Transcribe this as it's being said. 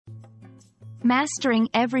Mastering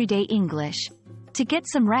everyday English. To get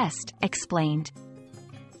some rest, explained.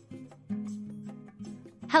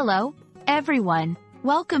 Hello, everyone.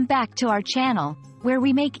 Welcome back to our channel, where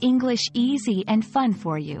we make English easy and fun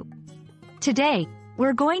for you. Today,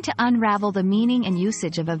 we're going to unravel the meaning and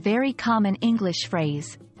usage of a very common English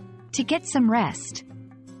phrase, to get some rest.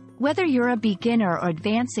 Whether you're a beginner or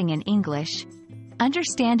advancing in English,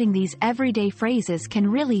 understanding these everyday phrases can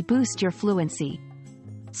really boost your fluency.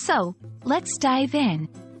 So, let's dive in.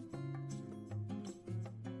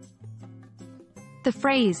 The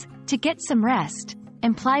phrase, to get some rest,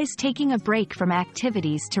 implies taking a break from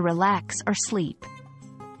activities to relax or sleep.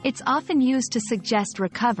 It's often used to suggest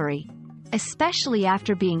recovery, especially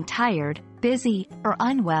after being tired, busy, or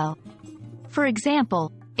unwell. For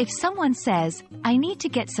example, if someone says, "I need to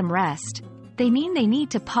get some rest," they mean they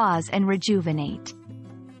need to pause and rejuvenate.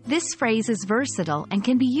 This phrase is versatile and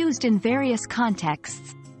can be used in various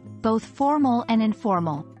contexts, both formal and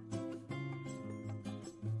informal.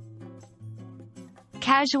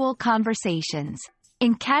 Casual conversations.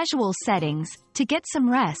 In casual settings, to get some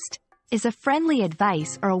rest is a friendly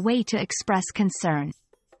advice or a way to express concern.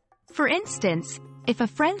 For instance, if a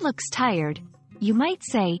friend looks tired, you might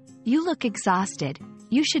say, "You look exhausted.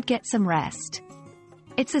 You should get some rest."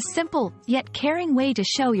 It's a simple, yet caring way to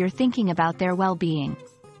show you're thinking about their well-being.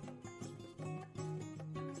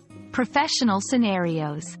 Professional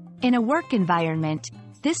scenarios. In a work environment,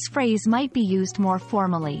 this phrase might be used more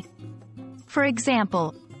formally. For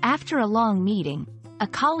example, after a long meeting, a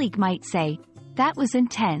colleague might say, "That was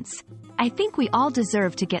intense. I think we all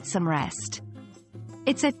deserve to get some rest."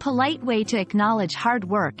 It's a polite way to acknowledge hard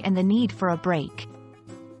work and the need for a break.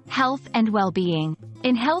 Health and well-being.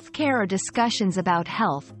 In healthcare or discussions about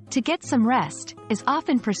health, to get some rest is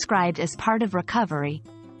often prescribed as part of recovery.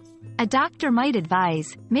 A doctor might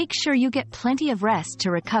advise, make sure you get plenty of rest to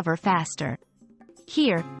recover faster.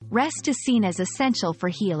 Here, rest is seen as essential for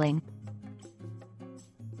healing.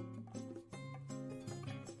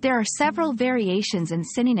 There are several variations and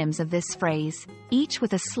synonyms of this phrase, each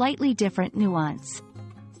with a slightly different nuance.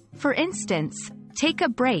 For instance, take a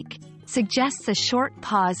break suggests a short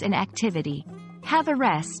pause in activity. Have a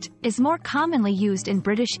rest is more commonly used in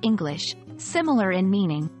British English, similar in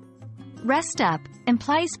meaning. Rest up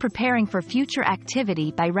implies preparing for future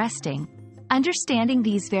activity by resting. Understanding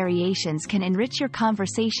these variations can enrich your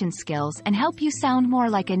conversation skills and help you sound more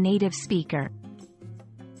like a native speaker.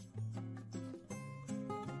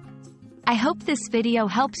 I hope this video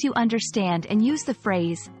helps you understand and use the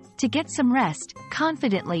phrase, to get some rest,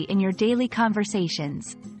 confidently in your daily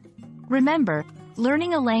conversations. Remember,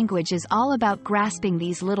 learning a language is all about grasping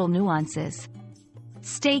these little nuances.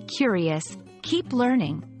 Stay curious, keep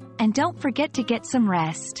learning, and don't forget to get some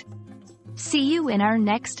rest. See you in our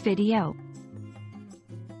next video.